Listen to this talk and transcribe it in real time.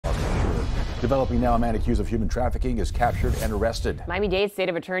Developing now, a man accused of human trafficking is captured and arrested. Miami-Dade state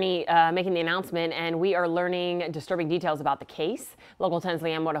of attorney making the announcement, and we are learning disturbing details about the case. Local 10's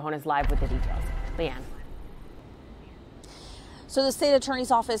Leanne Morejon is live with the details. Leanne. So the state attorney's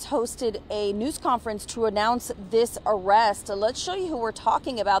office hosted a news conference to announce this arrest. Let's show you who we're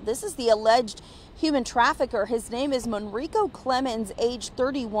talking about. This is the alleged human trafficker. His name is Monrico Clemens, age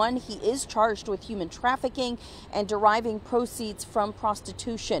 31. He is charged with human trafficking and deriving proceeds from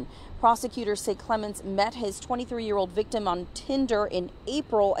prostitution. Prosecutors say Clemens met his 23-year-old victim on Tinder in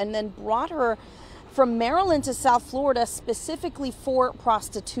April and then brought her from Maryland to South Florida specifically for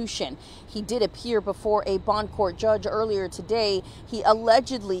prostitution. He did appear before a bond court judge earlier today. He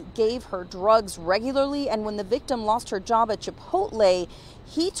allegedly gave her drugs regularly, and when the victim lost her job at Chipotle,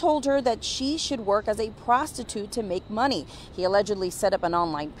 he told her that she should work as a prostitute to make money. He allegedly set up an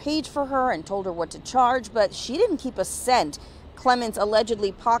online page for her and told her what to charge, but she didn't keep a cent. Clemens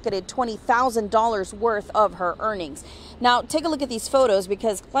allegedly pocketed $20,000 worth of her earnings. Now, take a look at these photos,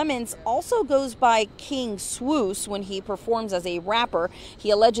 because Clemens also goes by King Swoos when he performs as a rapper. He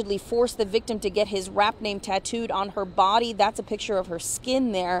allegedly forced the victim to get his rap name tattooed on her body. That's a picture of her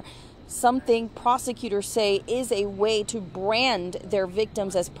skin there. Something prosecutors say is a way to brand their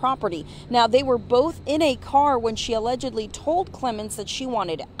victims as property. Now, they were both in a car when she allegedly told Clemens that she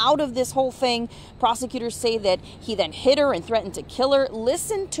wanted out of this whole thing. Prosecutors say that he then hit her and threatened to kill her.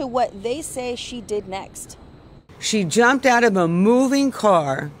 Listen to what they say she did next. She jumped out of a moving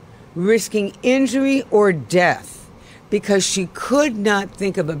car, risking injury or death, because she could not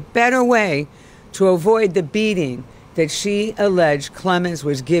think of a better way to avoid the beating that she alleged Clemens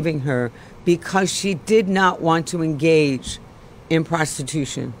was giving her, because she did not want to engage in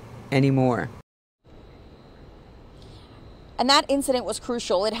prostitution anymore. And that incident was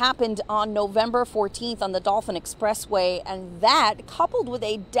crucial. It happened on November 14th on the Dolphin Expressway, and that, coupled with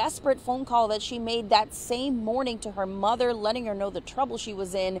a desperate phone call that she made that same morning to her mother, letting her know the trouble she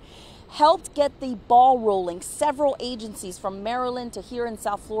was in, helped get the ball rolling. Several agencies from Maryland to here in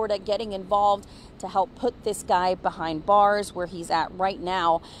South Florida getting involved to help put this guy behind bars where he's at right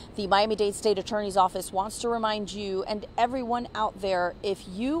now. The Miami-Dade State Attorney's Office wants to remind you and everyone out there, if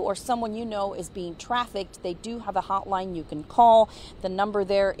you or someone you know is being trafficked, they do have a hotline you can call. The number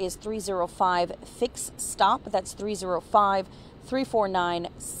there is 305-FIX-STOP. That's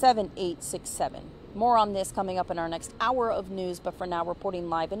 305-349-7867. More on this coming up in our next hour of news, but for now, reporting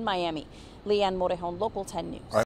live in Miami, Leanne Morejon, Local 10 News.